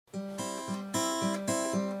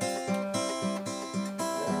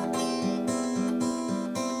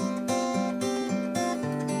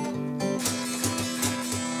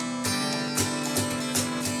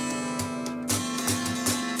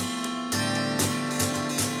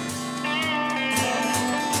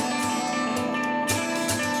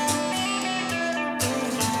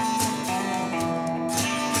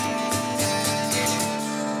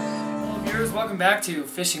back to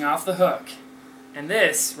Fishing Off the Hook. And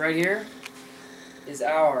this right here is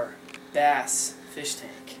our bass fish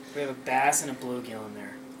tank. We have a bass and a bluegill in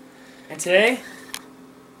there. And today,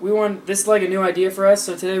 this is like a new idea for us,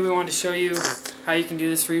 so today we wanted to show you how you can do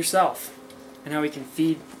this for yourself and how we can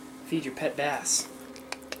feed your pet bass.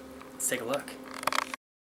 Let's take a look.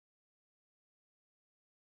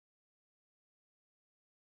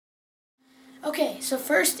 Okay, so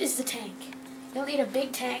first is the tank. You'll need a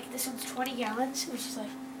big tank. This one's 20 gallons, which is like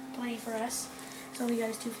plenty for us. So all we got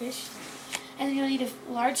is 2 fish. And then you'll need a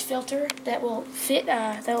large filter that will fit,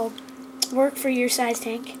 that will work for your size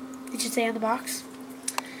tank. It should say on the box.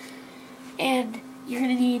 And you're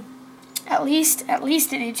gonna need at least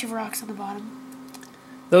an inch of rocks on the bottom.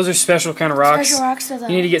 Those are special kind of rocks. Special rocks. So you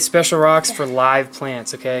need to get special rocks for live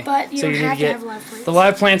plants, okay? But you don't have to have live plants. The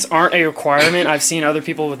live plants aren't a requirement. I've seen other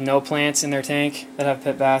people with no plants in their tank that have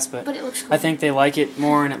pet bass, but it looks cool. I think they like it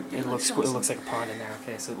more, and it looks cool. It looks like a pond in there,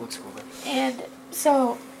 okay? So it looks cool.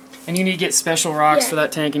 And you need to get special rocks for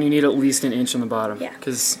that tank, and you need at least an inch on the bottom, yeah,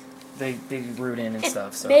 because they root in and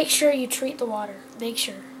stuff. So make sure you treat the water. Make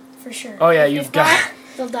sure, for sure. Oh yeah, you've got.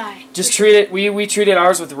 They'll die. Just treat it. We treated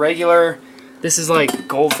ours with regular. This is like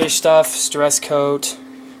goldfish stuff, stress coat,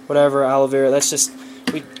 whatever, aloe vera. That's just,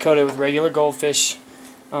 we coat it with regular goldfish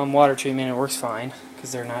water treatment. It works fine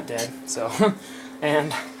because they're not dead. So,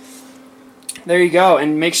 and there you go.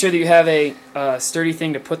 And make sure that you have a sturdy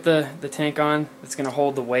thing to put the tank on that's going to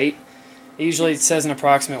hold the weight. Usually it says an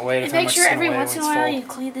approximate weight of how much it's going to weigh when it's full. And make sure every once in a while you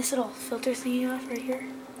clean this little filter thingy off right here.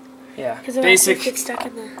 Yeah. Because it gets stuck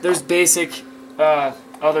in the... There's basic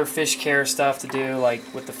other fish care stuff to do, like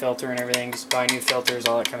with the filter and everything. Just buy new filters,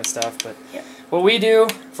 all that kind of stuff. But what we do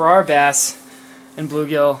for our bass and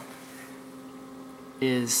bluegill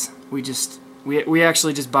is we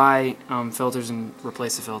actually just buy filters and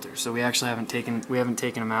replace the filters. So we actually haven't taken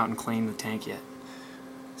them out and cleaned the tank yet.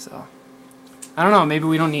 So I don't know. Maybe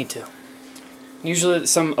we don't need to. Usually a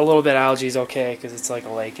little bit of algae is okay because it's like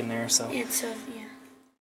a lake in there. So. Yeah.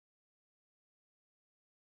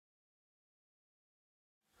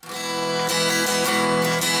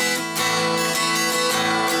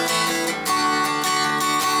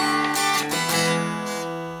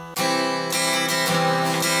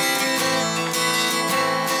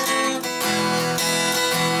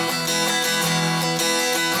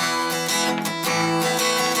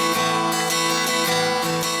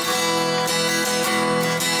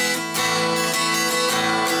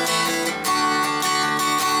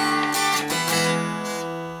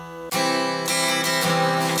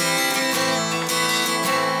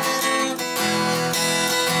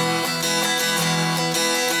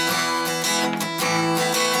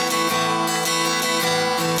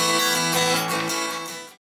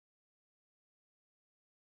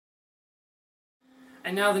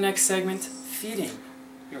 And now the next segment, feeding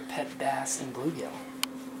your pet bass and bluegill.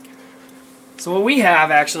 So what we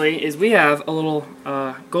have actually is we have a little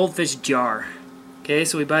goldfish jar. Okay,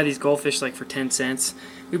 so we buy these goldfish like for 10 cents.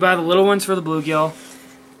 We buy the little ones for the bluegill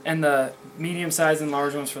and the medium sized and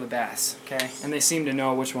large ones for the bass. Okay, and they seem to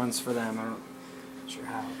know which one's for them. I'm not sure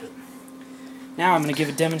how, but now I'm going to give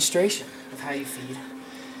a demonstration of how you feed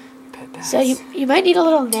pet bass. So you might need a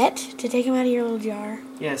little net to take them out of your little jar.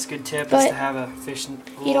 Yeah, it's a good tip is to have a fish.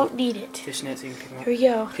 You don't need it. Fish net so you can pick them up. Here we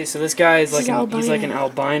go. Okay, so this guy is he's like an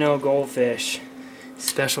albino goldfish,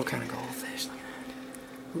 special kind of goldfish. Look at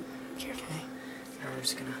that. Ooh, careful. Okay. Now we're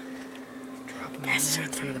just gonna drop him in there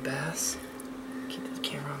in front of the bass. Keep the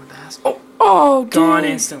camera on the bass. Oh, dude. Gone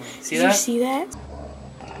instantly. See that? Did you see that?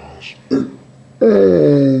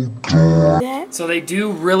 So they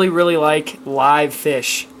do really like live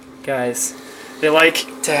fish, guys. They like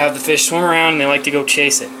to have the fish swim around and they like to go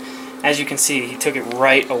chase it. As you can see, he took it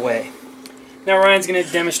right away. Now Ryan's going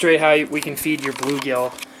to demonstrate how we can feed your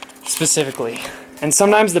bluegill specifically. And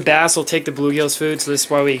sometimes the bass will take the bluegill's food, so this is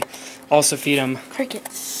why we also feed them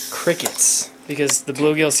crickets. Because the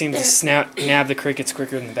bluegill seems to nab the crickets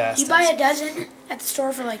quicker than the bass does. You buy a dozen at the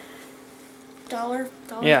store for like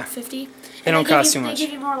 $1.50. They don't cost too much. They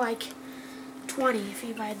give you more like 20 if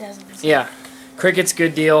you buy a dozen. Yeah. Cricket's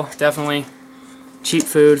good deal, definitely. Cheap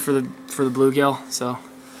food for the bluegill. So,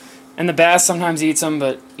 and the bass sometimes eats them,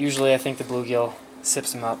 but usually I think the bluegill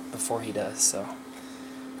sips them up before he does. So,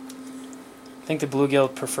 I think the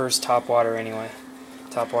bluegill prefers top water anyway,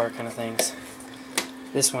 top water kind of things.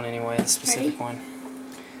 This one anyway, the specific one.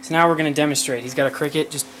 So now we're gonna demonstrate. He's got a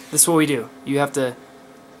cricket. This is what we do. You have to,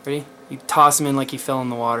 ready? You toss him in like he fell in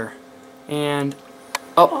the water, and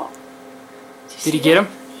did he get him?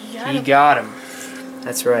 He got him.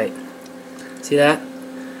 That's right. See that?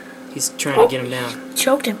 He's trying to get him down.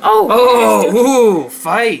 Choked him. Oh! Ooh!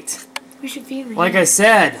 Fight! We should feed them. Like I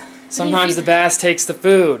said, sometimes the bass takes the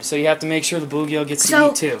food, so you have to make sure the bluegill gets to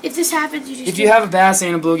eat too. If this happens, you just... If you have a bass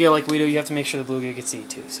and a bluegill like we do, you have to make sure the bluegill gets to eat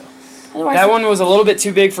too. So Otherwise, that one was a little bit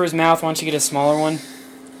too big for his mouth. Why don't you get a smaller one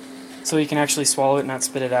so he can actually swallow it and not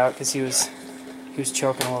spit it out, because he was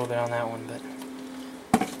choking a little bit on that one.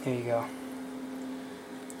 But here you go.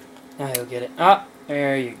 Now he'll get it. Ah,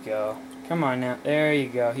 there you go. Come on now. There you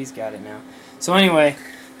go. He's got it now. So anyway,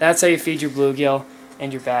 that's how you feed your bluegill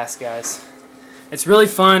and your bass, guys. It's really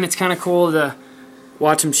fun. It's kind of cool to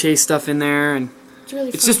watch them chase stuff in there, and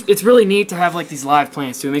it's really neat to have like these live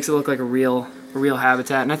plants too. It makes it look like a real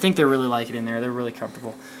habitat, and I think they really like it in there. They're really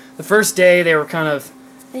comfortable. The first day they were kind of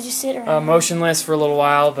just sit around motionless for a little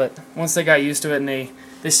while, but once they got used to it and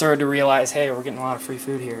they started to realize, hey, we're getting a lot of free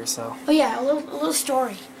food here. So yeah, a little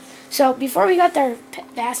story. So before we got their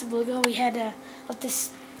bass and bluegill, we had to let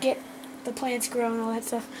this get the plants grow and all that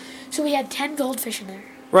stuff. So we had 10 goldfish in there.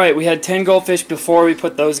 Right, we had 10 goldfish before we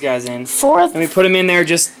put those guys in. And we put them in there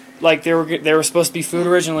just like they were supposed to be food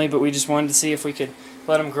originally, but we just wanted to see if we could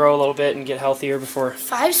let them grow a little bit and get healthier before.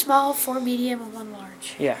 5 small, 4 medium, and 1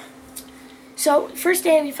 large. Yeah. So first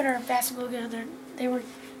day we put our bass and bluegill in there. They were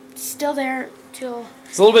still there till...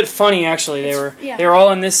 It's a little bit funny actually. They were all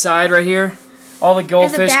on this side right here. All the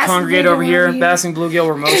goldfish congregated over here. Bass and bluegill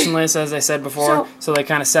were motionless, as I said before, so they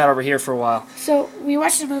kind of sat over here for a while. So we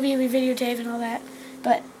watched the movie, we videotaped and all that,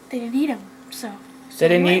 but they didn't eat them. So they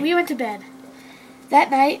didn't eat. We went to bed. That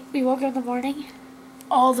night, we woke up in the morning.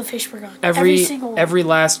 All the fish were gone. Every single one. Every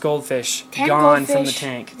last goldfish gone from the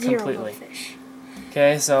tank completely. Goldfish.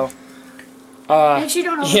 Okay, so. And you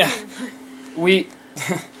don't overfeed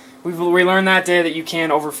them. we learned that day that you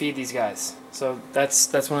can't overfeed these guys. So that's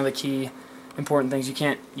one of the key important things. You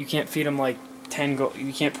can't feed them like 10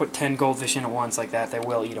 you can't put 10 goldfish in at once like that. They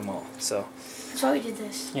will eat them all. So that's why we did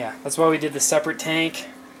this. Yeah, that's why we did the separate tank,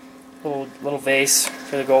 little vase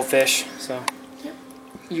for the goldfish. So yep.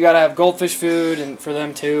 You gotta have goldfish food and for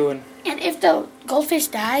them too. And if the goldfish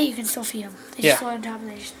die, you can still feed them. They just float on top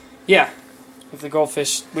and they just... Yeah, if the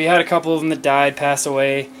goldfish, we had a couple of them that died, passed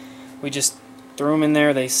away. We just threw them in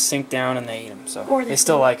there. They sink down and they eat them. So they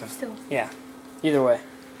still like them. Still. Yeah, either way.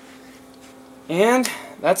 And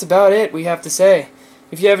that's about it we have to say.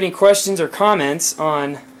 If you have any questions or comments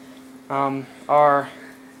on our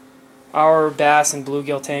bass and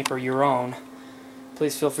bluegill tank or your own,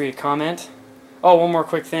 please feel free to comment. Oh, one more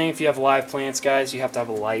quick thing. If you have live plants, guys, you have to have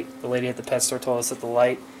a light. The lady at the pet store told us that the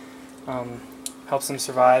light helps them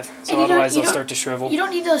survive, so otherwise they'll start to shrivel. You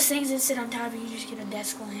don't need those things that sit on top. You can just get a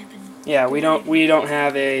desk lamp. Yeah, we don't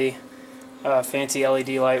have a fancy LED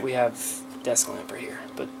light. We have desk lamp right here,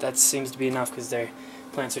 but that seems to be enough because their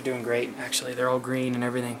plants are doing great. Actually, they're all green and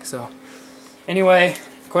everything. So anyway,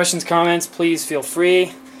 questions, comments, please feel free.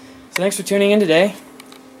 So thanks for tuning in today.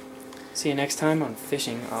 See you next time on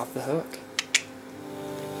Fishing Off the Hook.